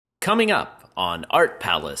Coming up on Art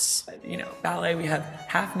Palace. Ballet, we have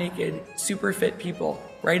half-naked, super fit people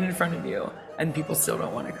right in front of you, and people still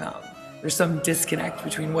don't want to come. There's some disconnect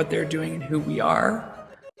between what they're doing and who we are.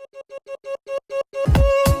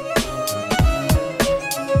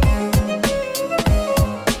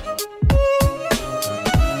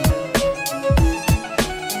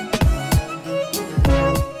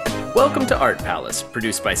 Welcome to Art Palace,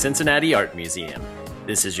 produced by Cincinnati Art Museum.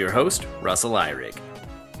 This is your host, Russell Eyrig.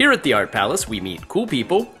 Here at the Art Palace, we meet cool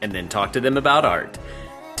people and then talk to them about art.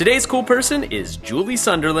 Today's cool person is Julie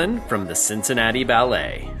Sunderland from the Cincinnati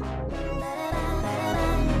Ballet.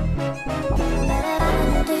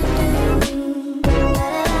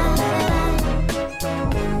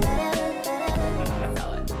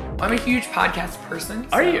 I'm a huge podcast person.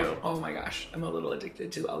 Are you? Oh my gosh, I'm a little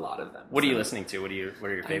addicted to a lot of them. What are you listening to? What are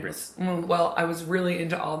your favorites? I was really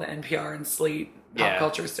into all the NPR and Slate pop Yeah.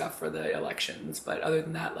 culture stuff for the elections, but other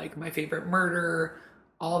than that, like my favorite Murder,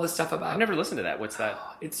 all the stuff about. I've never listened to that. What's that?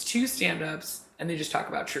 It's two stand-ups, and they just talk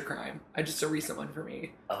about true crime. Just a recent one for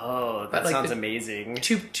me. Oh, that sounds amazing.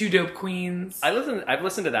 Two Dope Queens. I've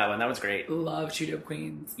listened to that one. That was great. Love Two Dope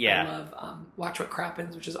Queens. Yeah. I love Watch What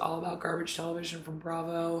Crappens, which is all about garbage television from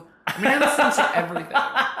Bravo. I mean, I listen to everything.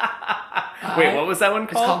 Wait, what was that one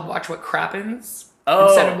It's called? called Watch What Crappens. Oh,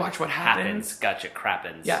 Instead of Watch What Happens. Gotcha,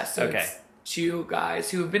 Crappens. Yeah, so okay. it's two guys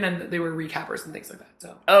who have been in, they were recappers and things like that.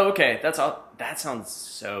 So, Oh, okay. That's all. That sounds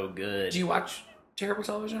so good. do you watch terrible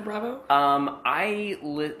television on Bravo? I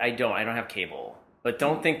don't. I don't have cable, but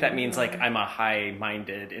don't think that means like I'm a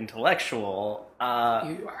high-minded intellectual. You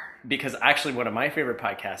are. Because actually, one of my favorite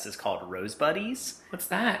podcasts is called Rose Buddies, What's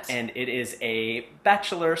that? and it is a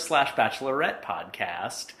bachelor/bachelorette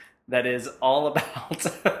podcast that is all about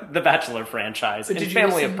the Bachelor franchise But and did you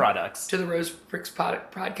family of listen products. to the Rose Bricks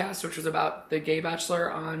podcast, which was about the gay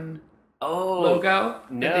bachelor on Oh, Logo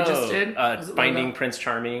no! that they just did. Was it Finding Logo? Prince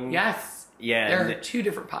Charming. Yes. Yeah. There and are two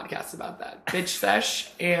different podcasts about that. Bitch Fesh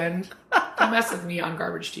and Don't Mess With Me on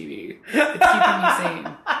Garbage TV. It's keeping me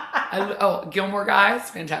sane. Gilmore Guys,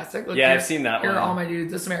 fantastic. Look, Yeah, I've seen that Here one. are all my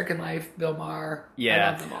dudes. This American Life, Bill Maher. Yeah.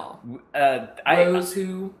 I love them all. Rose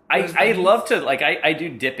Rose I Buddies. love to, like, I do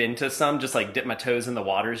dip into some, just like dip my toes in the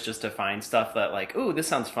waters just to find stuff that, like, ooh, this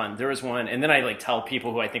sounds fun. There was one, and then I like tell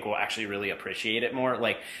people who I think will actually really appreciate it more.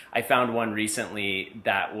 Like, I found one recently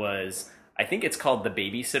that was, I think it's called the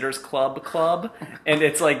Babysitter's Club, and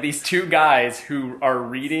it's like these two guys who are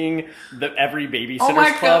reading every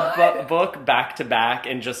Babysitter's Club book back to back,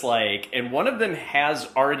 and just like, and one of them has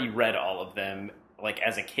already read all of them, like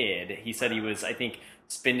as a kid. He said he was, I think,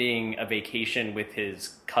 spending a vacation with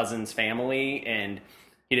his cousin's family, and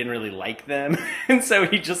he didn't really like them, and so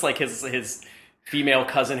he just like his female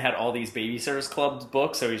cousin had all these Babysitter's Club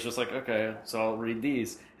books, so he's just like, okay, so I'll read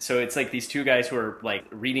these. So it's like these two guys who are like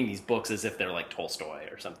reading these books as if they're like Tolstoy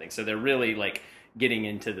or something. So they're really like getting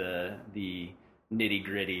into the nitty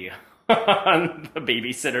gritty on the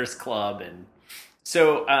Babysitter's Club. And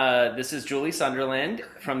so this is Julie Sunderland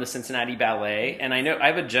from the Cincinnati Ballet, and I know I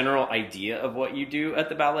have a general idea of what you do at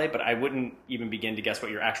the ballet, but I wouldn't even begin to guess what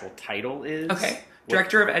your actual title is. Okay.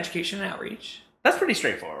 Director of Education and Outreach. That's pretty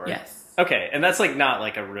straightforward. Yes. Okay, and that's like not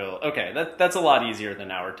like a real... Okay, that's a lot easier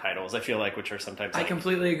than our titles, I feel like, which are sometimes I like...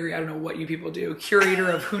 completely agree. I don't know what you people do.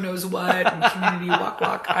 Curator of who knows what and community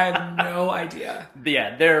walk. I have no idea.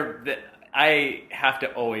 Yeah, I have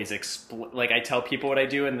to always explain... Like, I tell people what I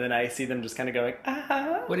do, and then I see them just kind of go like,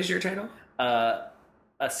 ah. What is your title?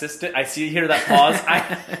 Assistant... I see you hear that pause.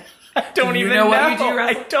 I don't even know. What you do,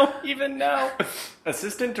 Russ? I don't even know.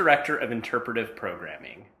 Assistant Director of Interpretive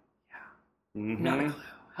Programming. Yeah. Mm-hmm. Not a clue.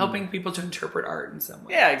 Helping people to interpret art in some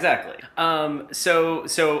way. Yeah, exactly.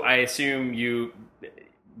 So I assume you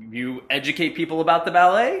educate people about the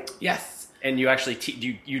ballet, Yes. and you actually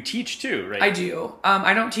you teach too, right? I do.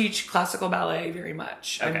 I don't teach classical ballet very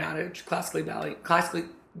much. Okay. I'm not a classically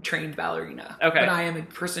trained ballerina. Okay. But I am a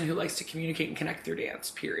person who likes to communicate and connect through dance,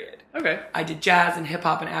 period. Okay. I did jazz and hip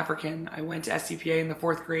hop and African. I went to SCPA in the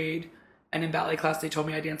 4th grade, and in ballet class they told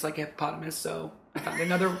me I danced like a hippopotamus, so I found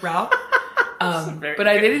another route. They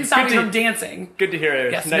didn't stop me from dancing. Good to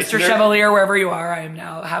hear. Yes, Nice Mr. Chevalier, wherever you are, I am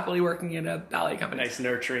now happily working in a ballet company. Nice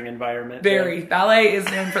nurturing environment. Very. Ballet is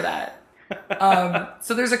known for that.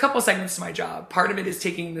 So there's a couple segments to my job. Part of it is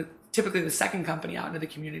taking typically the second company out into the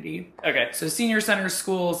community. Okay. So senior centers,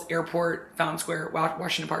 schools, airport, Fountain Square,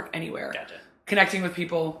 Washington Park, anywhere. Gotcha. Connecting with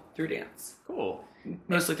people through dance. Cool.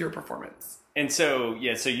 Mostly through a performance. And so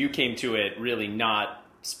you came to it really not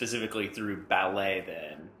specifically through ballet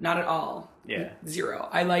then. Not at all. Yeah. Zero.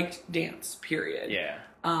 I liked dance, period. Yeah.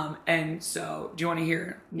 And so, do you want to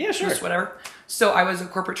hear? Yeah, sure. Just whatever. So I was a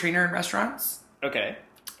corporate trainer in restaurants. Okay.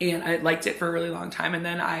 And I liked it for a really long time. And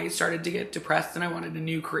then I started to get depressed and I wanted a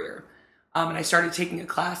new career. And I started taking a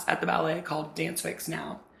class at the ballet called Dance Fix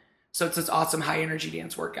Now. So it's this awesome high energy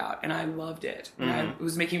dance workout. And I loved it. And it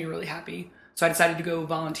was making me really happy. So I decided to go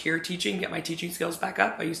volunteer teaching, get my teaching skills back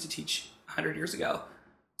up. I used to teach 100 years ago.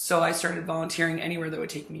 So I started volunteering anywhere that would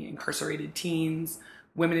take me: incarcerated teens,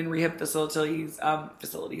 women in rehab facilities,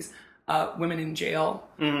 women in jail.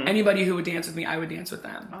 Anybody who would dance with me, I would dance with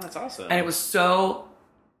them. Oh, that's awesome. And it was so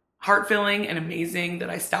heart-filling and amazing that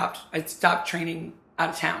I stopped training out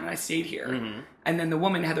of town and I stayed here. And then the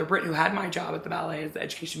woman, Heather Britt, who had my job at the ballet as the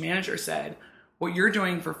education manager, said, "What you're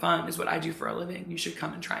doing for fun is what I do for a living. You should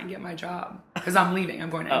come and try and get my job because I'm leaving. I'm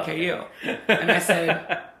going to NKU." And I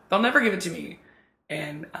said, "They'll never give it to me."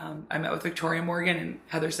 And I met with Victoria Morgan, and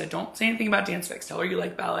Heather said, "Don't say anything about Dance Fix. Tell her you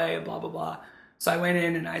like ballet, blah, blah, blah." So I went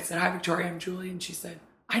in and I said, "Hi, Victoria, I'm Julie." And she said,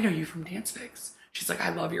 "I know you from Dance Fix." She's like, "I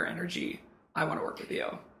love your energy. I want to work with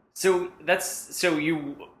you." So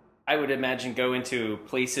you, I would imagine, go into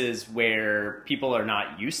places where people are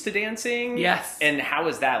not used to dancing. Yes. And how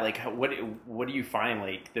is that? Like, what do you find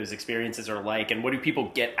like those experiences are like, and what do people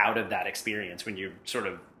get out of that experience when you sort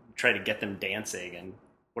of try to get them dancing, and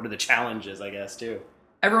what are the challenges, I guess, too?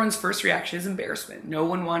 Everyone's first reaction is embarrassment. No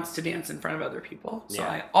one wants to dance in front of other people. So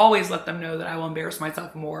I always let them know that I will embarrass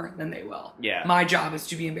myself more than they will. Yeah. My job is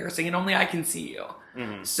to be embarrassing, and only I can see you.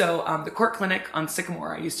 So the Court Clinic on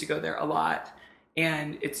Sycamore, I used to go there a lot,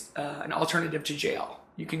 and it's an alternative to jail.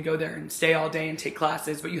 You can go there and stay all day and take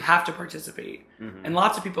classes, but you have to participate. And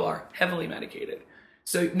lots of people are heavily medicated.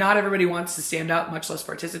 So not everybody wants to stand up, much less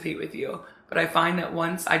participate with you. But I find that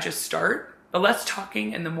once I just start, the less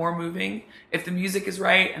talking and the more moving, if the music is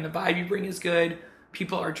right and the vibe you bring is good,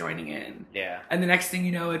 people are joining in. Yeah. And the next thing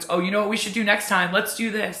you know, it's, "Oh, you know what we should do next time? Let's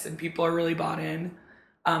do this." And people are really bought in.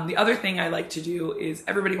 The other thing I like to do is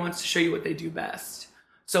everybody wants to show you what they do best.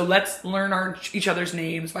 So let's learn each other's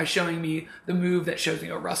names by showing me the move that shows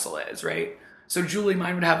me what Russell is, right? So Julie,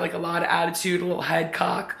 mine would have like a lot of attitude, a little head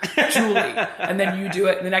cock, Julie. And then you do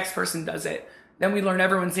it and the next person does it. Then we learn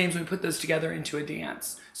everyone's names and we put those together into a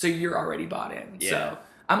dance. So you're already bought in. Yeah. So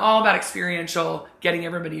I'm all about experiential, getting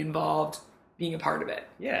everybody involved, being a part of it.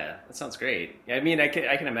 Yeah, that sounds great. I mean, I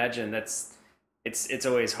can imagine it's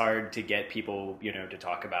always hard to get people, to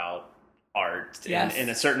talk about art in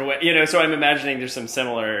a certain way, so I'm imagining there's some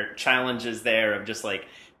similar challenges there of just like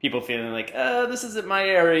people feeling like, this isn't my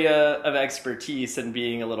area of expertise and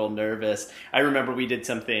being a little nervous. I remember we did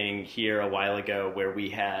something here a while ago where we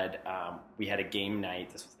had a game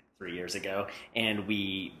night. This was like 3 years ago, and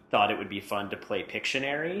we thought it would be fun to play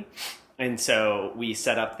Pictionary. And so we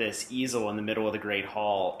set up this easel in the middle of the Great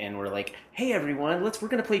Hall, and we're like, "Hey everyone, we're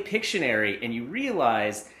going to play Pictionary." And you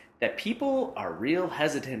realize that people are real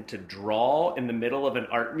hesitant to draw in the middle of an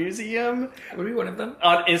art museum. I would be one of them.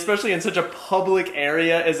 Especially in such a public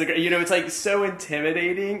area as it's like so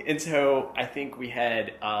intimidating. And so I think we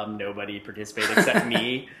had nobody participate except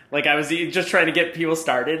me. Like I was just trying to get people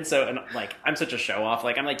started. So, and like, I'm such a show off.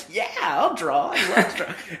 Like, I'm like, "Yeah, I'll draw. I love to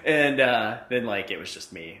draw." And then like, it was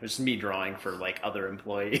just me. It was just me drawing for like other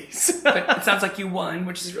employees. But it sounds like you won,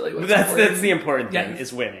 which is really what's important. That's the important thing, yes.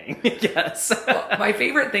 is winning. Yes. Well, my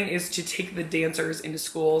favorite thing is to take the dancers into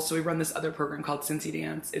school. So we run this other program called Cincy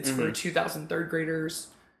Dance. It's for 2,000 third graders.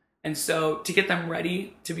 And so to get them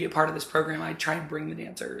ready to be a part of this program, I try and bring the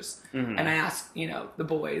dancers. And I ask, the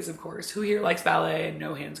boys, of course, "Who here likes ballet?" And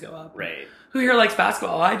no hands go up. Right. "Who here likes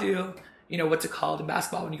basketball?" "I do." What's it called in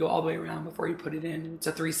basketball when you go all the way around before you put it in? It's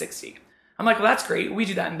a 360. I'm like, "Well, that's great. We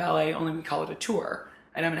do that in ballet, only we call it a tour.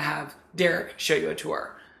 And I'm going to have Derek show you a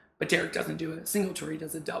tour." But Derek doesn't do a single tour. He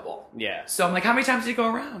does a double. Yeah. So I'm like, "How many times did you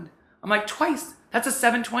go around?" I'm like, "Twice." That's a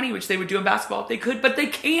 720, which they would do in basketball if they could, but they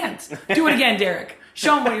can't. Do it again, Derek.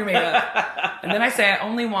 Show them what you're made of. And then I say, I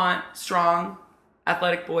only want strong,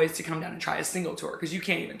 athletic boys to come down and try a single tour, because you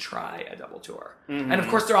can't even try a double tour. And of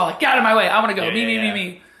course, they're all like, "Get out of my way. I want to go.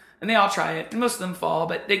 Me. And they all try it. And most of them fall,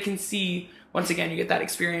 but they can see, once again, you get that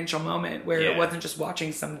experiential moment where it wasn't just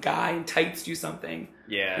watching some guy in tights do something.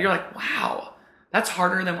 Yeah. You're like, wow, that's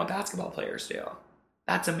harder than what basketball players do.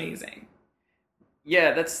 That's amazing.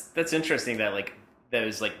 Yeah, that's interesting that like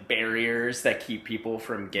those like barriers that keep people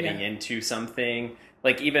from getting into something.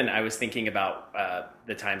 Like even I was thinking about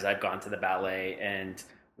the times I've gone to the ballet, and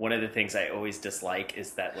one of the things I always dislike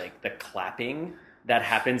is that like the clapping that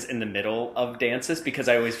happens in the middle of dances, because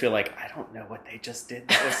I always feel like, I don't know what they just did.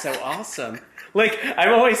 That was so awesome. Like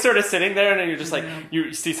I'm always sort of sitting there, and then you're just like,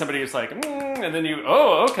 you see somebody who's like, and then you,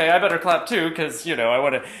 "Oh, okay, I better clap too, because I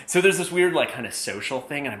want to." So there's this weird like kind of social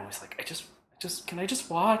thing, and I'm always like, can I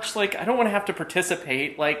just watch? Like, I don't want to have to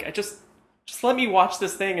participate. Like, just let me watch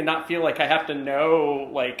this thing and not feel like I have to know,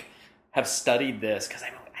 like, have studied this, because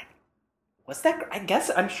what's that? I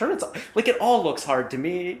guess I'm sure it's like it all looks hard to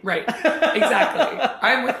me. Right. Exactly.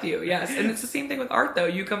 I'm with you. Yes. And it's the same thing with art, though.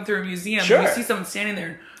 You come through a museum Sure. and you see someone standing there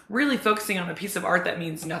and really focusing on a piece of art that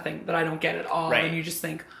means nothing, that I don't get at all. Right. And you just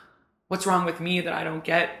think, what's wrong with me that I don't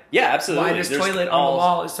get? Yeah, absolutely. Why this toilet on the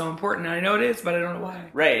wall is so important. And I know it is, but I don't know why.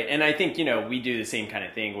 Right. And I think, we do the same kind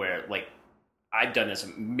of thing where, like, I've done this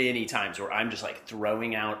many times where I'm just like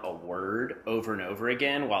throwing out a word over and over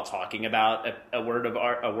again while talking about a work of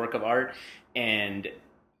art. And,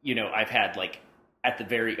 I've had like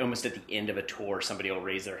almost at the end of a tour, somebody will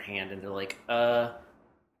raise their hand and they're like,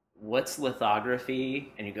 what's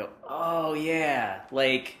lithography? And you go, oh yeah,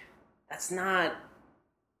 like that's not,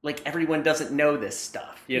 like everyone doesn't know this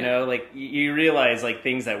stuff, you know, like you realize like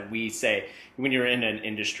things that we say when you're in an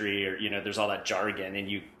industry or, there's all that jargon and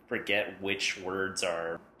you forget which words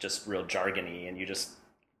are just real jargony, and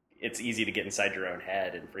it's easy to get inside your own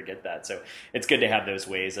head and forget that. So it's good to have those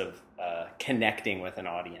ways of connecting with an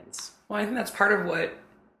audience. Well, I think that's part of what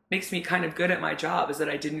makes me kind of good at my job, is that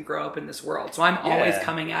I didn't grow up in this world. So I'm always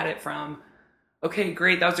coming at it from, okay,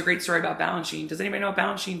 great, that was a great story about Balanchine. Does anybody know what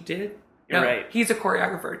Balanchine did? You're no, right. He's a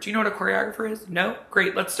choreographer. Do you know what a choreographer is? No?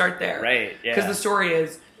 Great, let's start there. Right, yeah. Because the story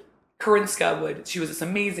is, Karinska she was this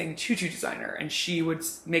amazing tutu designer, and she would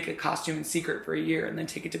make a costume in secret for a year and then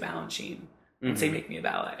take it to Balanchine and say, make me a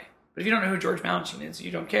ballet. But if you don't know who George Balanchine is, you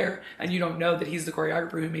don't care, and you don't know that he's the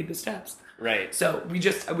choreographer who made the steps. Right. So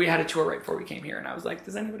we had a tour right before we came here, and I was like,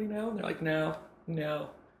 does anybody know? And they're like, no.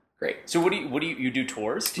 Great. So what do you do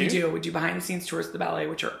tours too? We do behind the scenes tours of the ballet,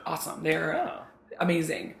 which are awesome. They're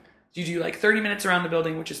amazing. You do like 30 minutes around the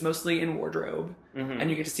building, which is mostly in wardrobe, and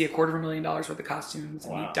you get to see $250,000 worth of costumes.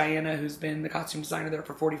 And meet Diana, who's been the costume designer there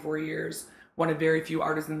for 44 years, one of very few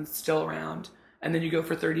artisans still around. And then you go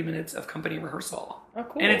for 30 minutes of company rehearsal. Oh,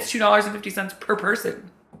 cool. And it's $2.50 per person.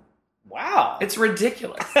 Wow. It's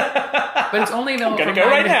ridiculous. But it's only available I'm going to go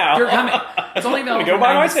right now. You're coming. It's only available I'm going to go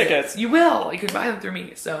buy my tickets. You will. You can buy them through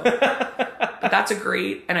me. So, but that's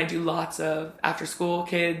and I do lots of after school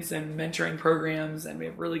kids and mentoring programs, and we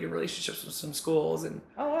have really good relationships with some schools. And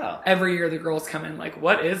every year the girls come in like,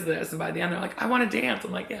 what is this? And by the end they're like, I want to dance.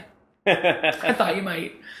 I'm like, yeah. I thought you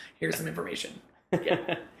might hear some information.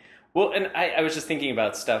 Yeah. Well, and I was just thinking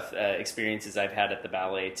about experiences I've had at the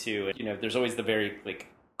ballet too. There's always the very like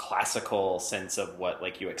classical sense of what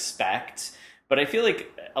like you expect, but I feel like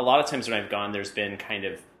a lot of times when I've gone, there's been kind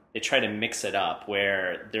of, they try to mix it up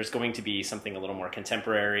where there's going to be something a little more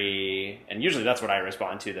contemporary, and usually that's what I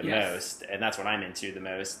respond to the most, and that's what I'm into the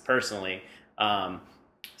most personally.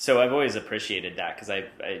 So I've always appreciated that, because I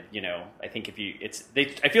think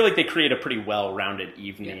I feel like they create a pretty well-rounded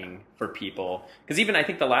evening for people. Because even I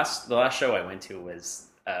think the last show I went to was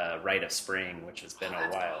Rite of Spring, which has been a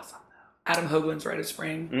while. Awesome. Adam Hoagland's Rite of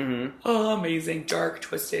Spring. Mm-hmm. Oh, amazing. Dark,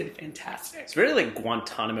 twisted, fantastic. It's very like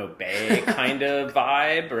Guantanamo Bay kind of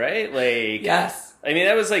vibe, right? Like, yes. I mean,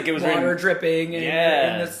 that was like, it was water dripping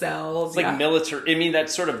in the cells. It's like military. I mean,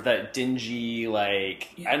 that's sort of that dingy, like,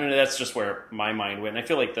 I don't know, that's just where my mind went. I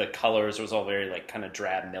feel like the colors was all very like kind of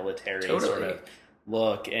drab military sort of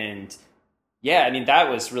look. And yeah, I mean,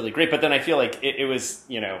 that was really great. But then I feel like it was,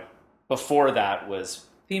 before that was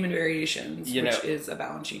Theme and Variations, which is a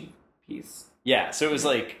Balanchine piece. Yeah, so it was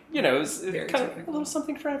like, it was kind of a little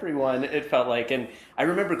something for everyone, it felt like. And I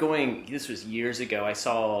remember this was years ago, I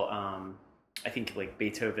saw, I think like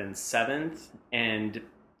Beethoven's Seventh, and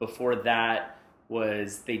before that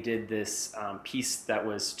they did this piece that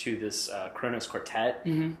was to this Kronos Quartet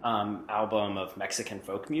album of Mexican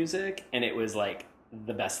folk music, and it was like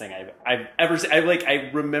the best thing I've ever seen. I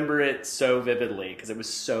remember it so vividly because it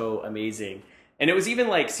was so amazing. And it was even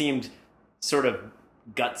like seemed sort of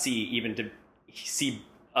gutsy even to see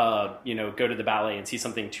go to the ballet and see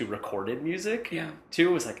something to recorded music too.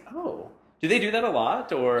 It was like, oh, do they do that a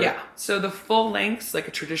lot? Or so the full lengths, like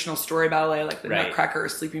a traditional story ballet like the Nutcracker or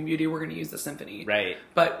Sleeping Beauty, we're going to use the symphony,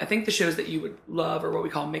 but I think the shows that you would love are what we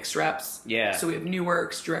call mixed reps. So we have new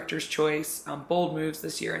works, director's choice, bold moves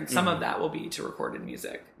this year, and some of that will be to recorded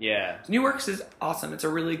music. New works is awesome. It's a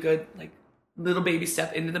really good like little baby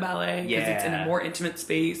step into the ballet because it's in a more intimate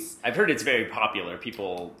space. I've heard it's very popular.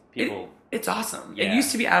 People it's awesome. It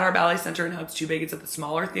used to be at our ballet center, and now it's too big. It's at the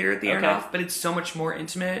smaller theater at the Aronoff, but it's so much more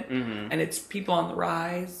intimate, and it's people on the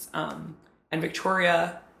rise. And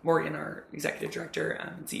Victoria Morgan, our executive director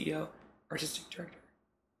and CEO, artistic director,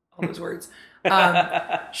 all those words,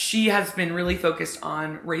 she has been really focused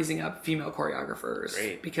on raising up female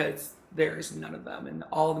choreographers because there's none of them. And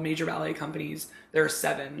all the major ballet companies, there are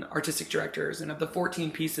 7 artistic directors. And of the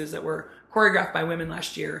 14 pieces that were choreographed by women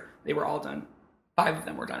last year, they were all done. 5 of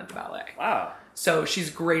them were done at the ballet. Wow. So she's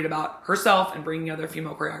great about herself and bringing other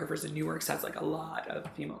female choreographers. And Newark has like a lot of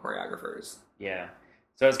female choreographers. Yeah.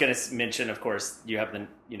 So I was going to mention, of course, you have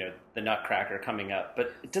the Nutcracker coming up,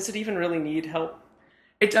 but does it even really need help?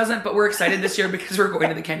 It doesn't, but we're excited this year because we're going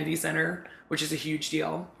to the Kennedy Center, which is a huge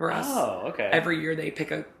deal for us. Oh, okay. Every year they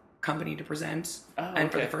pick a company to present,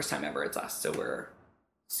 and for okay. the first time ever, it's us. So we're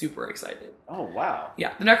super excited. Oh, wow.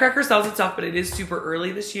 Yeah, the Nutcracker sells itself, but it is super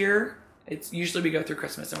early this year. It's usually we go through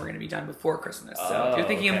Christmas, and we're going to be done before Christmas. So if you're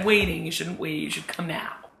thinking of waiting, you shouldn't wait. You should come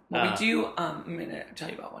now. What we do, I'm going to tell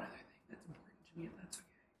you about one other thing that's important to me, if that's okay.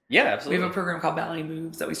 Yeah, absolutely. We have a program called Ballet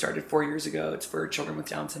Moves that we started 4 years ago. It's for children with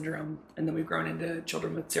Down syndrome, and then we've grown into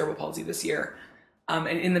children with cerebral palsy this year. And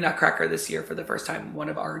in the Nutcracker this year, for the first time, one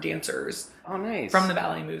of our dancers from the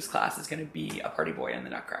Ballet Moves class is going to be a party boy in the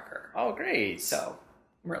Nutcracker. Oh, great. So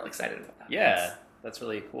I'm really excited about that. Yeah, that's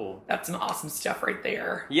really cool. That's some awesome stuff right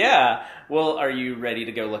there. Yeah. Well, are you ready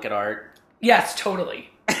to go look at art? Yes, totally.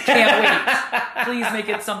 Can't wait. Please make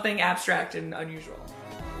it something abstract and unusual.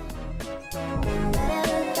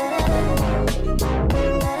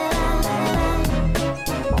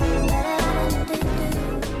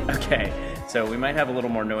 Okay, so we might have a little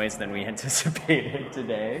more noise than we anticipated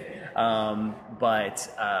today, but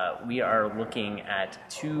we are looking at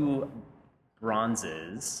 2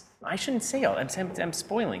 bronzes. I shouldn't say all. I'm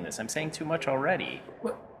spoiling this. I'm saying too much already.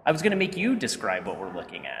 I was going to make you describe what we're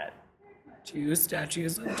looking at. 2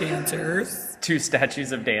 statues of dancers. 2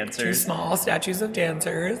 statues of 2 dancers. small statues of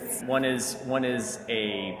dancers. One is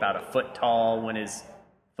about a foot tall. One is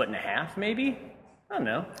 1.5 feet, maybe. I don't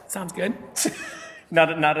know. Sounds good. Not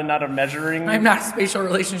a measuring. I'm not a spatial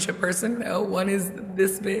relationship person. No, one is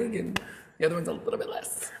this big and the other one's a little bit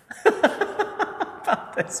less.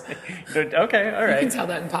 About this big. Okay, all right. You can tell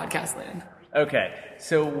that in podcast land. Okay,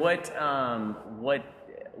 so what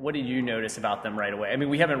did you notice about them right away? I mean,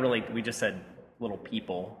 we just said little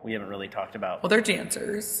people. We haven't really talked about. Well, they're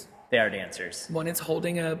dancers. They are dancers. One is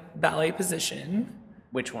holding a ballet position.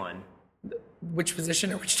 Which one? Which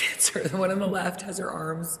position or which dancer? The one on the left has her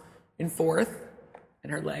arms in 4th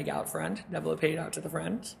and her leg out front, développé out to the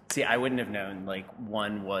front. See, I wouldn't have known,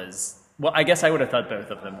 one was... Well, I guess I would have thought both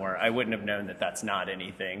of them were. I wouldn't have known that that's not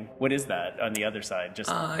anything. What is that on the other side?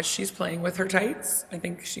 Just she's playing with her tights. I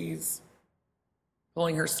think she's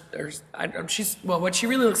pulling her... what she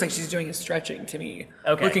really looks like she's doing is stretching to me.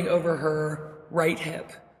 Okay. Looking over her right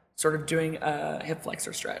hip, sort of doing a hip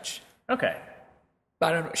flexor stretch. Okay.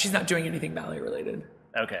 But I don't know. She's not doing anything ballet related.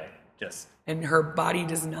 Okay. Just... And her body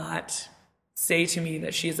does not say to me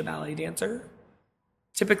that she is a ballet dancer.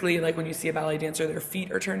 Typically, when you see a ballet dancer, their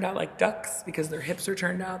feet are turned out like ducks because their hips are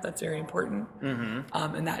turned out. That's very important.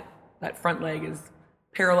 Mm-hmm. And that front leg is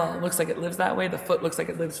parallel. It looks like it lives that way. The foot looks like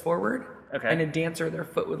it lives forward. Okay. And a dancer, their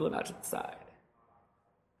foot would live out to the side.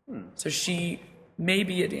 So she may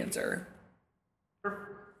be a dancer.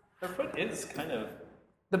 Her foot is kind of...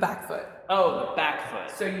 The back foot. Oh, the back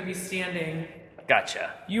foot. So you'd be standing...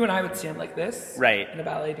 Gotcha. You and I would stand like this. Right. And a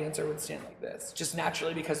ballet dancer would stand like this. Just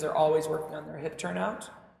naturally because they're always working on their hip turnout.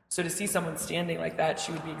 So to see someone standing like that,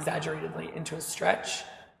 she would be exaggeratedly into a stretch.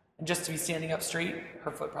 And just to be standing up straight,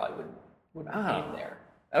 her foot probably wouldn't be in there.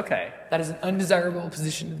 Okay. That is an undesirable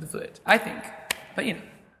position of the foot, I think. But what do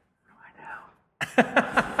I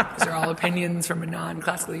know? These are all opinions from a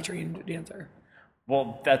non-classically trained dancer.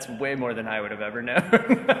 Well, that's way more than I would have ever known.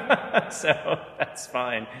 So that's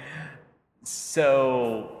fine.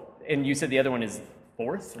 So, and you said the other one is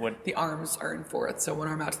 4th? What? The arms are in 4th. So one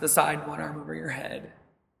arm out to the side, one arm over your head.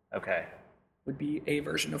 Okay. Would be a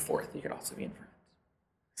version of 4th. You could also be in front.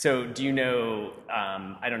 So do you know,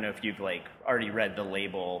 I don't know if you've already read the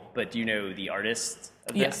label, but do you know the artist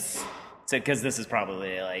of this? Yes. So, because this is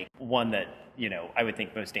probably one that, I would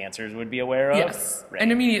think most dancers would be aware of. Yes. Right.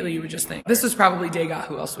 And immediately you would just think, this is probably Degas.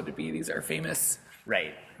 Who else would it be? These are famous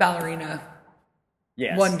Right. ballerina.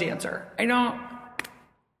 Yes. One dancer. I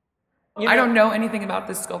don't know anything about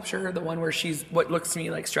this sculpture, the one where she's what looks to me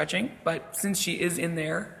like stretching, but since she is in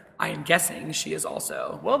there, I am guessing she is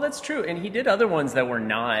also. Well, that's true, and he did other ones that were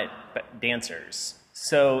not dancers,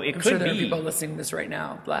 so it I'm could sure there be. are people listening to this right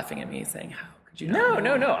now laughing at me saying, how could you not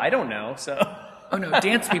know? No, I don't know, so. Oh no,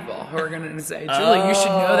 dance people who are going to say, Julie, you should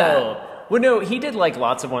know that. Well, no, he did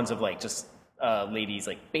lots of ones of just ladies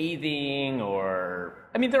bathing or,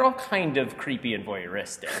 I mean, they're all kind of creepy and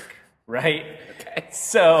voyeuristic, right? Okay.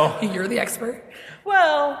 So. You're the expert?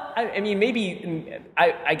 Well, I mean, maybe,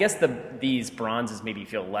 I guess these bronzes maybe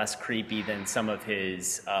feel less creepy than some of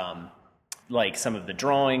his like some of the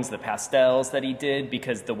drawings, the pastels that he did,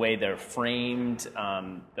 because the way they're framed,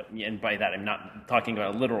 and by that I'm not talking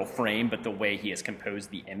about a literal frame, but the way he has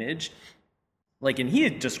composed the image. Like, and he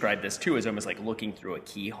had described this too as almost like looking through a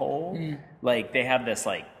keyhole. Like they have this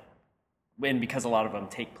like, and because a lot of them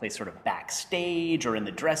take place sort of backstage or in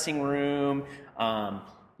the dressing room,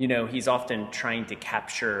 you know, he's often trying to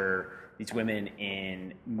capture these women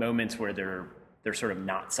in moments where they're sort of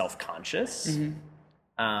not self-conscious,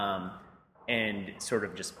 and sort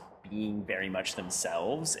of just being very much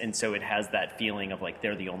themselves. And so it has that feeling of like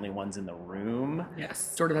they're the only ones in the room.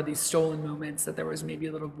 Yes, sort of had these stolen moments that there was maybe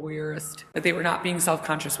a little voyeurist, that they were not being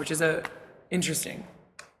self-conscious, which is interesting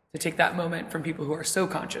to take that moment from people who are so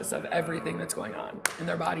conscious of everything that's going on in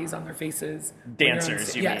their bodies, on their faces.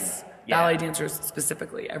 Dancers, you mean? Yes, ballet dancers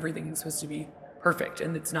specifically. Everything is supposed to be perfect,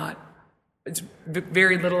 and it's not. It's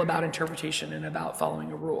very little about interpretation and about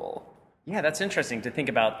following a rule. Yeah, that's interesting to think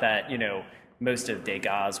about that. You know, most of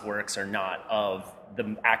Degas' works are not of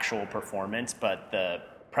the actual performance, but the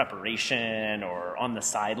preparation or on the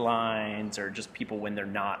sidelines or just people when they're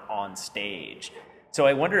not on stage. So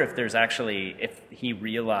I wonder if there's actually, if he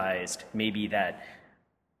realized maybe that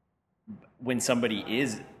when somebody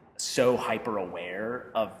is so hyper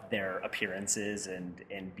aware of their appearances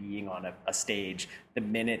and being on a stage, the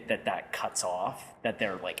minute that cuts off, that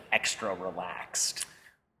they're like extra relaxed.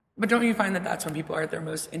 But don't you find that that's when people are at their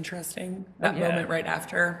most interesting? That moment right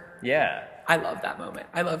after? Yeah. I love that moment.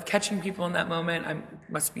 I love catching people in that moment. I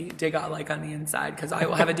must be Degas-like on the inside, because I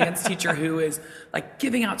will have a dance teacher who is like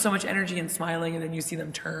giving out so much energy and smiling, and then you see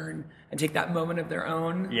them turn and take that moment of their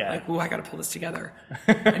own. Yeah. Like, ooh, I got to pull this together.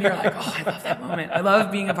 And you're like, oh, I love that moment. I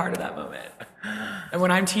love being a part of that moment. And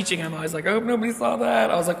when I'm teaching, I'm always like, oh, nobody saw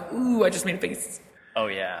that. I was like, ooh, I just made a face. Oh,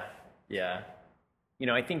 yeah. Yeah. You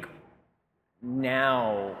know, I think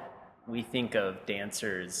now we think of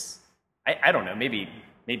dancers, I don't know, maybe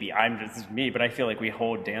I'm just me, but I feel like we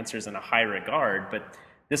hold dancers in a high regard, but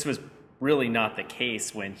this was really not the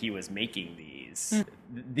case when he was making these.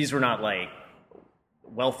 These were not like,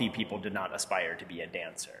 wealthy people did not aspire to be a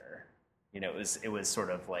dancer. You know, it was sort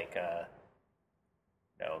of like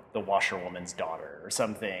the washerwoman's daughter or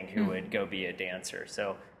something who would go be a dancer.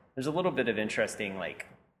 So there's a little bit of interesting like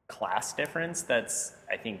class difference that's,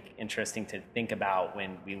 I think, interesting to think about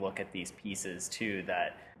when we look at these pieces too,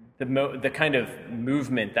 that the kind of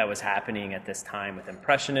movement that was happening at this time with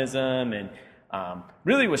Impressionism and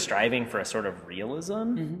really was striving for a sort of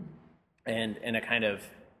realism and a kind of,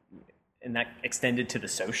 and that extended to the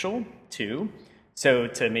social too. So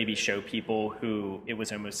to maybe show people who it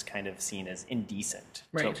was almost kind of seen as indecent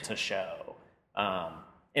to show.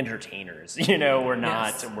 Entertainers, you know, we're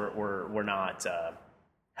not, we're not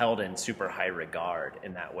held in super high regard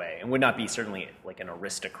in that way, and would not be certainly like an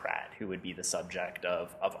aristocrat who would be the subject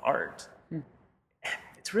of art.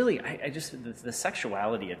 It's really, I just, the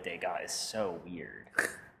sexuality of Degas is so weird.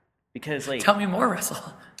 Because like... Tell me more, Russell.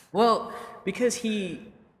 Well, because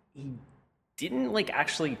he didn't like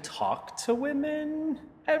actually talk to women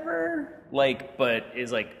ever, like, but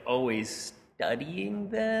is like always studying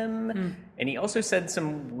them. And he also said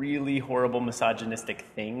some really horrible misogynistic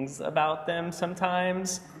things about them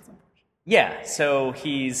sometimes. Yeah, so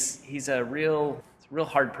he's a real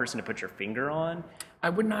hard person to put your finger on.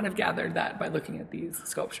 I would not have gathered that by looking at these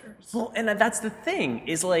sculptures. Well, and that's the thing,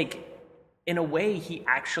 is like, in a way, he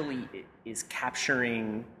actually is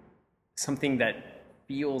capturing something that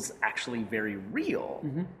feels actually very real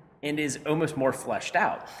and is almost more fleshed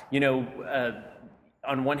out. You know,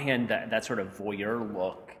 on one hand, that sort of voyeur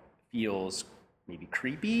look feels maybe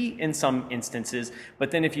creepy in some instances, but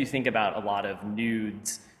then if you think about a lot of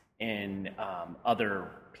nudes in other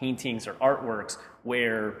paintings or artworks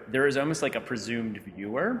where there is almost like a presumed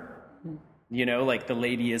viewer, you know, like the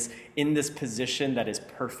lady is in this position that is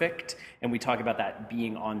perfect, and we talk about that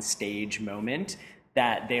being on stage moment,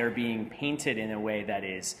 that they are being painted in a way that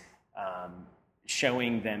is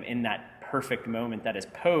showing them in that perfect moment that is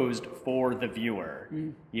posed for the viewer.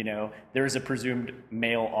 You know, there is a presumed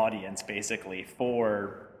male audience basically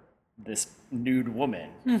for this nude woman.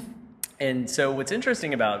 And so what's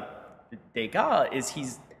interesting about Degas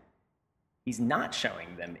is he's not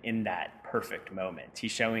showing them in that perfect moment.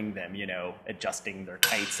 He's showing them, you know, adjusting their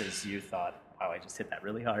tights, as you thought. Wow, I just hit that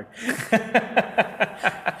really hard.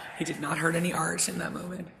 He did not hurt any art in that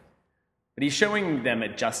moment. But he's showing them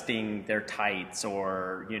adjusting their tights,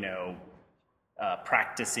 or, you know,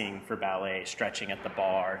 practicing for ballet, stretching at the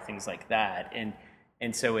bar, things like that.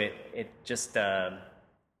 And so it just,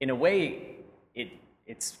 in a way,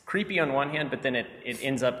 it's creepy on one hand, but then it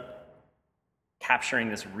ends up capturing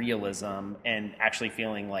this realism and actually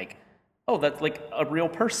feeling like oh, that's like a real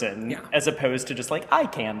person, Yeah. as opposed to just like eye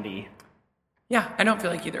candy. Yeah, I don't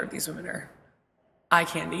feel like either of these women are eye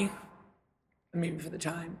candy. Maybe for the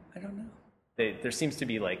time, I don't know. There seems to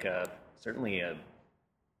be like certainly a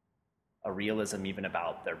realism even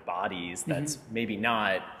about their bodies that's maybe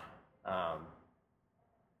not. I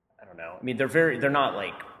don't know. I mean, they're not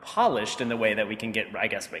like polished in the way that we can get, I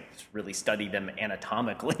guess, like really study them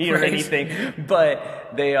anatomically or Right. anything,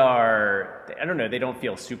 but they are, I don't know, they don't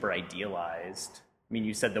feel super idealized. I mean,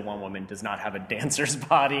 you said the one woman does not have a dancer's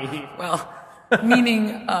body. Well,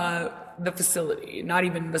 meaning the facility, not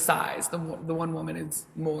even the size. The one woman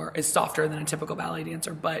is softer than a typical ballet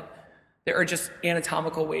dancer, but there are just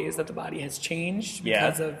anatomical ways that the body has changed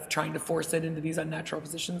because of trying to force it into these unnatural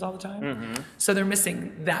positions all the time. So they're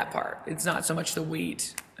missing that part. It's not so much the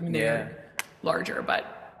weight. I mean, they're larger,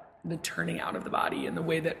 but the turning out of the body and the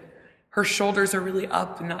way that her shoulders are really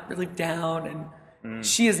up and not really down. And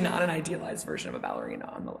she is not an idealized version of a ballerina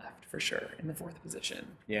on the left, for sure, in the fourth position.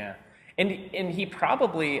 Yeah. And he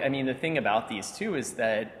probably, I mean, the thing about these too is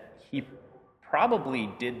that he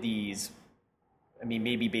probably did these, I mean,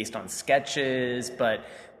 maybe based on sketches, but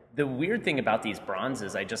the weird thing about these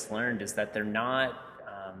bronzes I just learned is that they're not,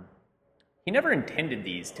 he never intended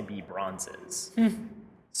these to be bronzes.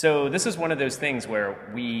 So this is one of those things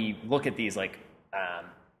where we look at these like,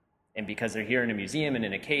 and because they're here in a museum and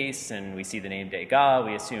in a case and we see the name Degas,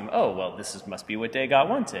 we assume, oh, well, must be what Degas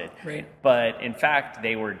wanted. Right. But in fact,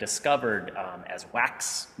 they were discovered as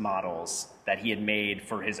wax models that he had made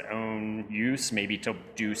for his own use, maybe to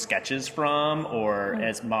do sketches from or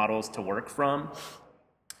as models to work from,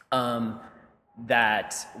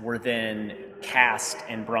 that were then cast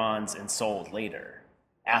in bronze and sold later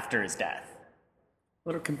after his death.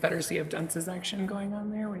 Little Confederacy of Dunces action going on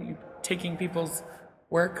there when you're taking people's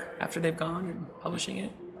work after they've gone and publishing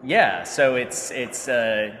it. Yeah, so there's some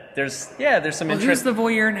Well, interest. who's the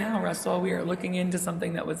voyeur now, Russell? We are looking into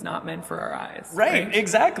something that was not meant for our eyes. Right,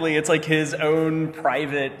 exactly. It's like his own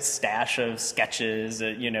private stash of sketches,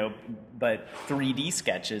 but 3D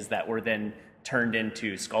sketches that were then turned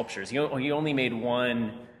into sculptures. He only made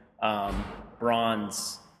one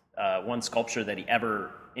bronze, one sculpture that he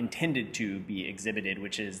ever intended to be exhibited,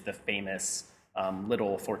 which is the famous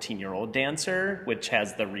little 14-year-old dancer, which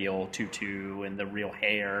has the real tutu and the real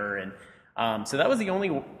hair. And so that was the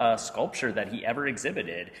only sculpture that he ever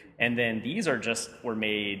exhibited. And then these were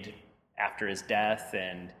made after his death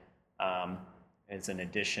and as an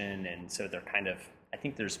addition. And so they're kind of, I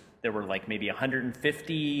think there were like maybe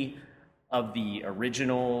 150 of the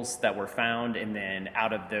originals that were found. And then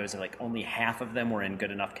out of those, like only half of them were in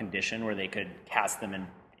good enough condition where they could cast them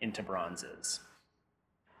into bronzes.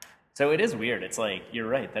 So it is weird. It's like, you're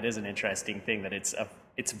right. That is an interesting thing that it's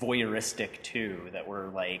voyeuristic too, that we're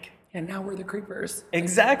like. And now we're the creepers.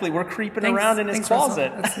 Exactly. We're creeping around in his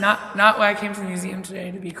closet. Russell. That's not why I came to the museum today,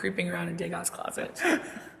 to be creeping around in Degas' closet.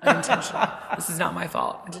 Unintentional. This is not my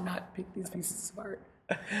fault. I did not pick these pieces apart.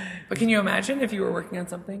 But can you imagine if you were working on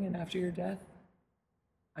something and after your death?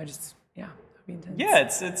 That'd be intense. Yeah,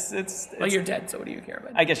 it's well, you're dead, so what do you care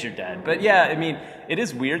about? I guess you're dead. But yeah, I mean, it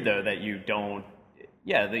is weird though that you don't.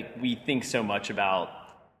 Yeah, we think so much about,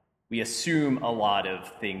 we assume a lot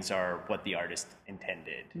of things are what the artist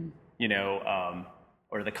intended,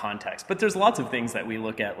 or the context. But there's lots of things that we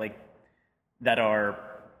look at like that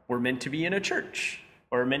were meant to be in a church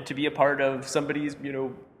or meant to be a part of somebody's,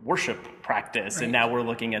 worship practice. Right. And now we're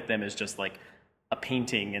looking at them as just like a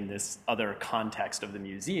painting in this other context of the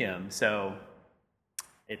museum. So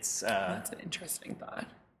it's... That's an interesting thought.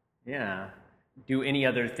 Yeah. Do any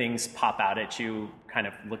other things pop out at you kind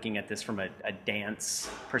of looking at this from a dance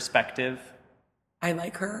perspective? I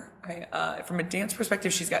like her. From a dance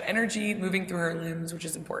perspective, she's got energy moving through her limbs, which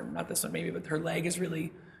is important. Not this one maybe, but her leg is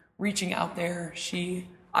really reaching out there. She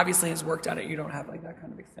obviously has worked at it. You don't have like that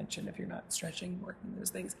kind of extension if you're not stretching and working those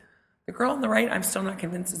things. The girl on the right, I'm still not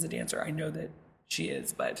convinced is a dancer. I know that she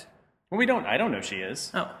is, but... Well, I don't know if she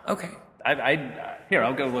is. Oh, okay. Here,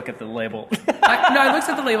 I'll go look at the label. I looked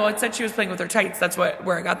at the label. It said she was playing with her tights. That's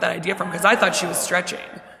where I got that idea from, because I thought she was stretching.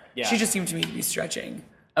 Yeah. She just seemed to me to be stretching.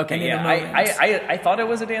 Okay, yeah. I thought it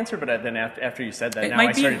was a dancer, but then after you said that, now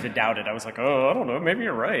I started to doubt it. I was like, oh, I don't know. Maybe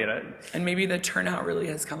you're right. And maybe the turnout really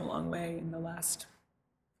has come a long way in the last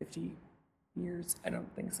 50 years. I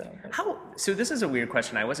don't think so. So this is a weird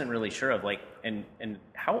question. I wasn't really sure of, like, and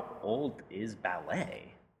how old is ballet?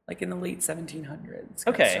 Like in the late 1700s.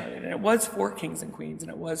 Okay. And it was for kings and queens,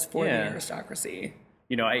 and it was for the aristocracy.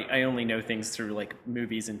 I only know things through like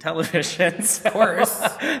movies and television. Of course.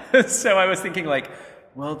 So I was thinking like,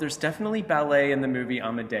 Well, there's definitely ballet in the movie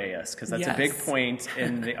Amadeus, because that's a big point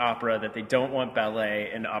in the opera, that they don't want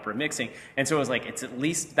ballet in opera mixing. And so it was like, it's at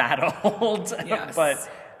least that old. Yes. But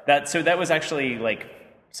that was actually like,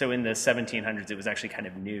 so in the 1700s, it was actually kind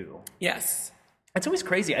of new. Yes. It's always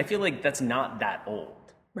crazy. I feel like that's not that old.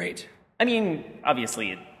 Right. I mean,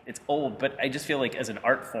 obviously it's old, but I just feel like as an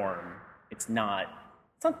art form, it's not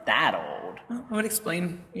that old. Well, I would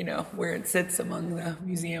explain, where it sits among the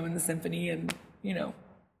museum and the symphony, and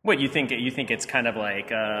What you think? You think it's kind of like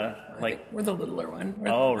we're the littler one.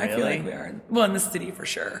 Oh, really? I feel like we are. Well, in the city for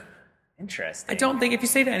sure. Interesting. I don't think if you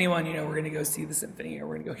say to anyone, we're going to go see the symphony or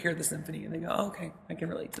we're going to go hear the symphony, and they go, oh, okay, I can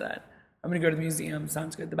relate to that. I'm going to go to the museum.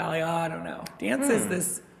 Sounds good. The ballet, I don't know. Dance is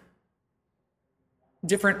this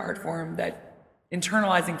different art form that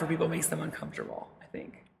internalizing for people makes them uncomfortable, I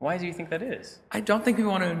think. Why do you think that is? I don't think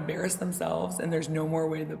people want to embarrass themselves, and there's no more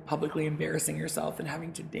way than publicly embarrassing yourself than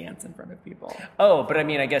having to dance in front of people. Oh, but I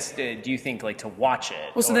mean, I guess, do you think, like, to watch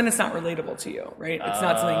it? Well, so then it's not relatable to you, right? It's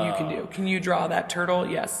not something you can do. Can you draw that turtle?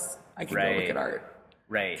 Yes. I can go look at art.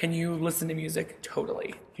 Right. Can you listen to music?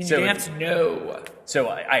 Totally. Can you dance? No. So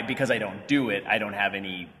I because I don't do it, I don't have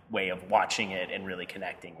any way of watching it and really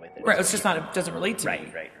connecting with it. Right. It's just not, it doesn't relate to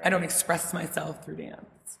me. Right. I don't express myself through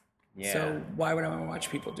dance. Yeah. So why would I want to watch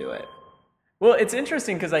people do it? Well, it's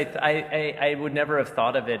interesting because I would never have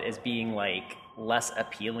thought of it as being like less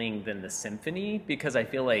appealing than the symphony, because I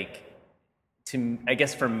feel like, I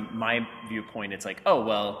guess from my viewpoint, it's like, oh,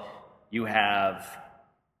 well, you have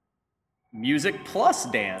music plus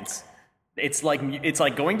dance. It's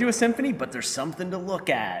like going to a symphony, but there's something to look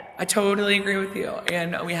at. I totally agree with you.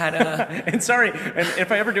 And we had a... and sorry, and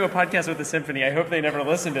if I ever do a podcast with the symphony, I hope they never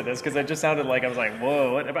listen to this, because it just sounded like I was like,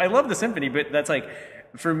 whoa. I love the symphony, but that's like,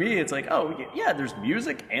 for me, it's like, oh, yeah, there's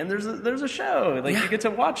music and there's a show. Like, you get to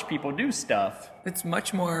watch people do stuff. It's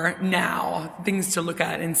much more now, things to look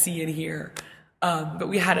at and see and hear. But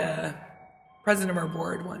we had a president of our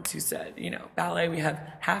board once who said, ballet, we have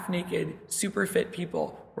half-naked, super fit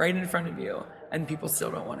people right in front of you, and people still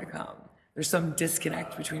don't want to come. There's some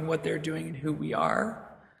disconnect between what they're doing and who we are.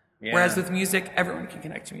 Yeah. Whereas with music, everyone can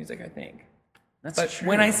connect to music, I think. That's true.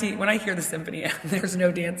 When I hear the symphony and there's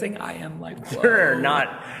no dancing, I am like, whoa.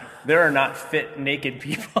 There are not fit naked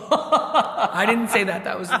people. I didn't say that.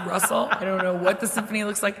 That was Russell. I don't know what the symphony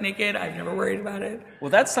looks like naked. I've never worried about it. Well,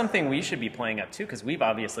 that's something we should be playing up too, because we've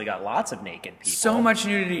obviously got lots of naked people. So much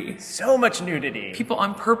nudity. People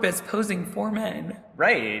on purpose posing for men.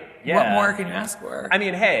 Right. Yeah. What more can you ask for? I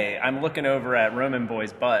mean, hey, I'm looking over at Roman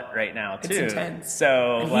Boy's butt right now too. It's intense.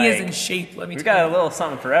 So and he is in shape. Let me tell you. We've got a little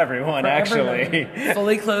something for everyone, actually.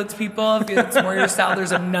 Fully clothed people. If it's more your style,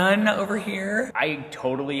 there's a nun over here. I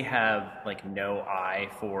totally have like no eye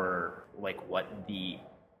for like what the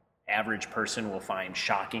average person will find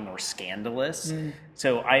shocking or scandalous.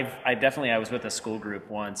 So I was with a school group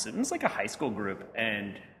once. It was like a high school group,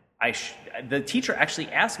 and the teacher actually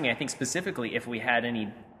asked me, I think specifically, if we had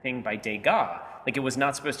anything by Degas. Like, it was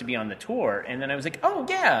not supposed to be on the tour. And then I was like, oh,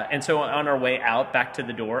 yeah. And so on our way out back to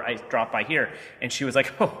the door, I dropped by here, and she was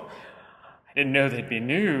like, oh, I didn't know they'd be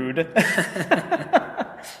nude.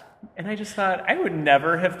 And I just thought, I would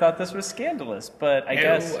never have thought this was scandalous. But I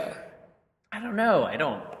guess, I don't know. I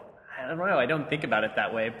don't know. I don't think about it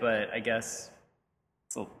that way, but I guess,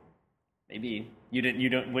 so maybe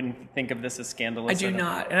wouldn't think of this as scandalous. I do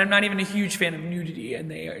not, and I'm not even a huge fan of nudity.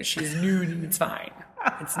 And she's nude, and it's fine.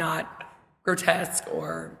 It's not grotesque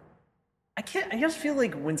or. I just feel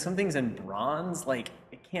like when something's in bronze, like,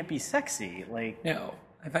 it can't be sexy. Like, no,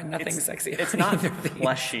 I find nothing sexy. It's not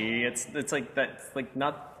fleshy. It's like that's like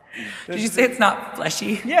not. Did you say it's not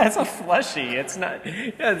fleshy? Yeah, it's not fleshy. It's not.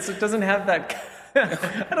 Yeah, it doesn't have that.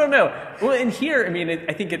 I don't know. Well, in here, I mean,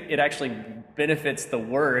 I think it actually benefits the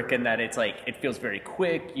work in that it's like, it feels very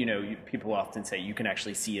quick. People often say you can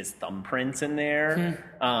actually see his thumbprints in there.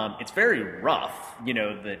 It's very rough.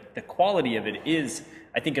 The quality of it is,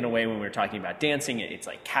 I think, in a way, when we were talking about dancing, it's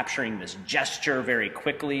like capturing this gesture very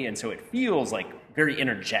quickly, and so it feels like very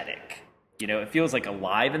energetic. It feels like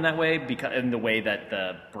alive in that way, because in the way that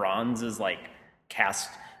the bronze is like cast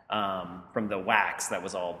from the wax that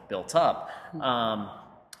was all built up.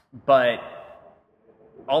 But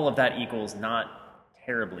all of that equals not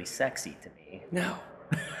terribly sexy to me. No.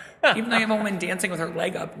 Even though you have a woman dancing with her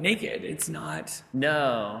leg up naked, it's not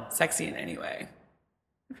sexy in any way.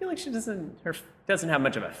 I feel like she doesn't have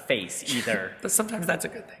much of a face either. But sometimes that's a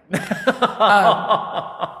good thing.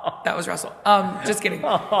 that was Russell. Just kidding.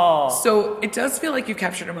 Oh. So it does feel like you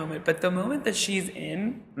captured a moment, but the moment that she's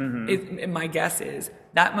in, my guess is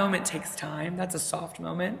that moment takes time. That's a soft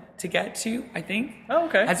moment to get to, I think. Oh,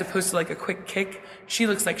 okay. As opposed to like a quick kick. She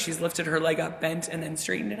looks like she's lifted her leg up, bent, and then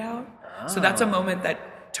straightened it out. Oh. So that's a moment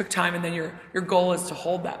that took time, and then your goal is to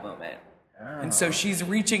hold that moment. Oh. And so she's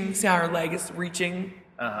reaching, see how her leg is reaching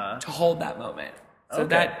to hold that moment. So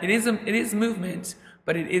that it is movement,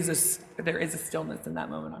 but there is a stillness in that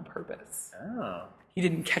moment on purpose. Oh. He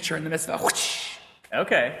didn't catch her in the midst of a whoosh.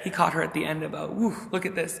 Okay. He caught her at the end of a woo, look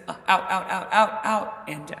at this. Out,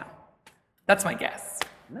 and down. That's my guess.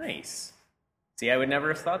 Nice. See, I would never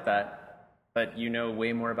have thought that. But you know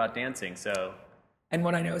way more about dancing, so. And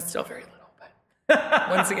what I know is still very little. But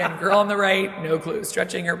once again, girl on the right, no clue.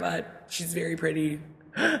 Stretching her butt. She's very pretty.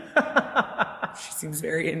 She seems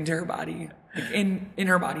very into her body. Like in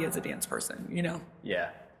her body as a dance person, you know? Yeah.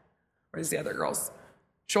 Whereas the other girls'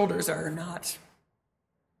 shoulders are not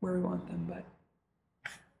where we want them, but.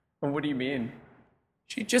 Well, what do you mean?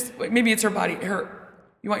 She just, maybe it's her body.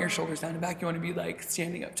 You want your shoulders down and back. You want to be like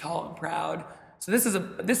standing up tall and proud. So this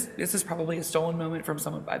is probably a stolen moment from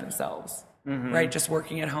someone by themselves, right? Just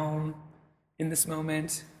working at home in this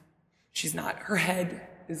moment. She's not, her head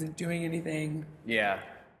isn't doing anything. Yeah.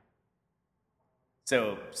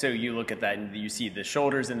 So you look at that and you see the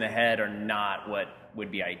shoulders and the head are not what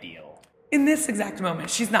would be ideal. In this exact moment,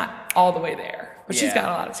 she's not all the way there, but she's got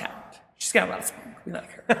a lot of talent. She's got a lot of spunk. We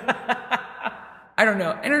like her. I don't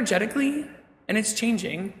know. Energetically, and it's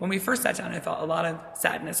changing. When we first sat down, I felt a lot of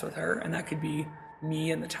sadness with her, and that could be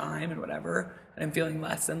me and the time and whatever. And I'm feeling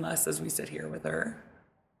less and less as we sit here with her.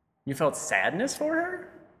 You felt sadness for her?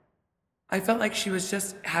 I felt like she was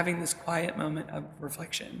just having this quiet moment of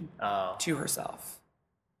reflection to herself.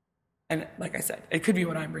 And like I said, it could be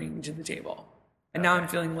what I'm bringing to the table. And now I'm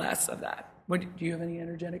feeling less of that. Do you have any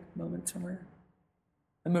energetic moments from her?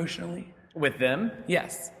 Emotionally? With them?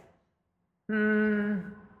 Yes. No,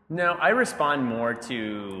 I respond more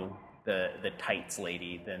to the tights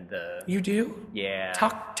lady than the... You do? Yeah.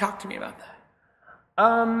 Talk to me about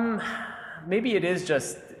that. Maybe it is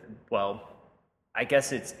just, well, I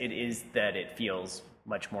guess it is that it feels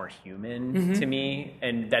much more human to me,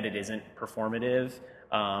 and that it isn't performative,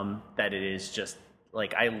 that it is just,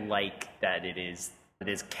 like, I like that it is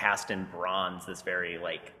cast in bronze, this very,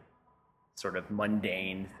 like, sort of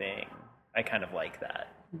mundane thing. I kind of like that.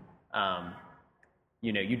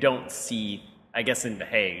 You don't see, I guess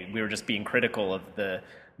we were just being critical of the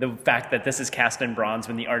fact that this is cast in bronze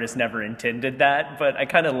when the artist never intended that, but I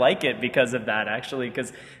kind of like it because of that, actually,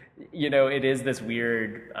 because, it is this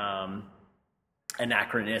weird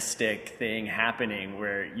anachronistic thing happening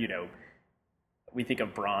where, we think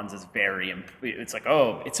of bronze as it's like,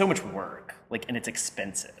 oh, it's so much work, like, and it's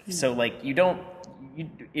expensive. So, like,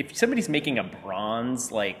 if somebody's making a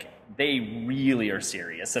bronze, like, they really are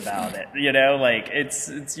serious about it, like,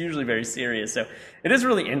 it's usually very serious. So it is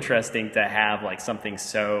really interesting to have, like, something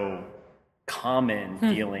so common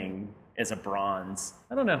feeling as a bronze.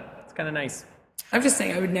 I don't know. It's kind of nice. I'm just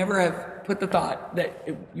saying, I would never have put the thought that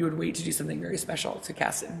you would wait to do something very special to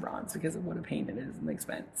cast it in bronze because of what a pain it is and the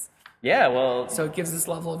expense. Yeah, well... So it gives this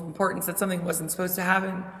level of importance that something wasn't supposed to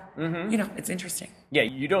happen. It's interesting. Yeah,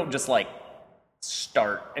 you don't just, like,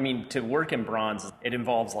 start... I mean, to work in bronze, it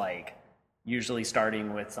involves, like, usually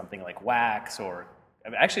starting with something like wax or...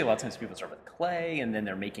 Actually, a lot of times people start with clay, and then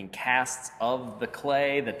they're making casts of the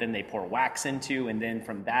clay that then they pour wax into, and then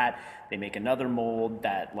from that, they make another mold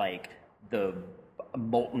that, like, the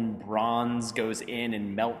molten bronze goes in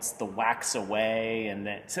and melts the wax away, and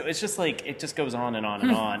then so it's just like it just goes on and on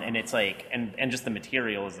and on, and it's like and just the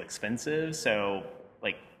material is expensive, so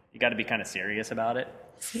like you got to be kind of serious about it.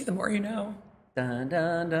 See, the more you know. Dun,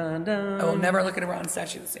 dun, dun, dun. I will never look at a bronze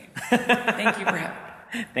statue the same. Thank you for having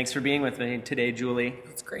me. Thanks for being with me today, Julie.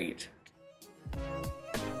 That's great.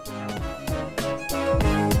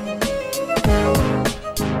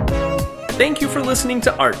 Thank you for listening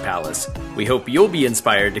to Art Palace. We hope you'll be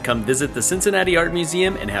inspired to come visit the Cincinnati Art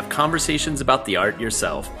Museum and have conversations about the art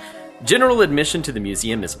yourself. General admission to the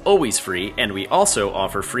museum is always free, and we also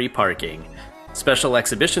offer free parking. Special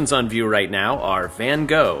exhibitions on view right now are Van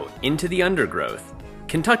Gogh, Into the Undergrowth,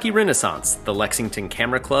 Kentucky Renaissance, the Lexington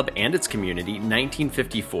Camera Club and its community,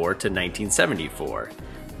 1954 to 1974,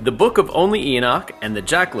 The Book of Only Enoch, and the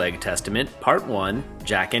Jackleg Testament, Part 1,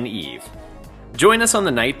 Jack and Eve. Join us on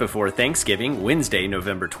the night before Thanksgiving, Wednesday,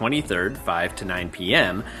 November 23rd, 5 to 9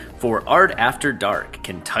 p.m., for Art After Dark,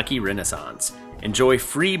 Kentucky Renaissance. Enjoy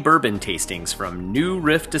free bourbon tastings from New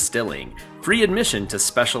Riff Distilling, free admission to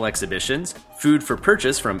special exhibitions, food for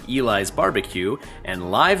purchase from Eli's Barbecue, and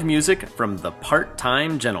live music from The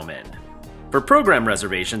Part-Time Gentleman. For program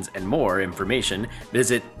reservations and more information,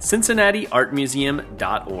 visit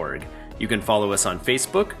cincinnatiartmuseum.org. You can follow us on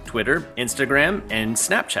Facebook, Twitter, Instagram, and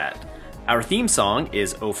Snapchat. Our theme song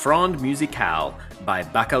is Offrande Musicale by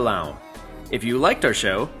Bacalao. If you liked our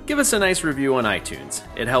show, give us a nice review on iTunes.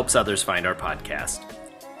 It helps others find our podcast.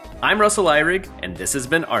 I'm Russell Eyrig, and this has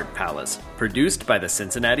been Art Palace, produced by the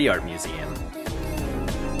Cincinnati Art Museum.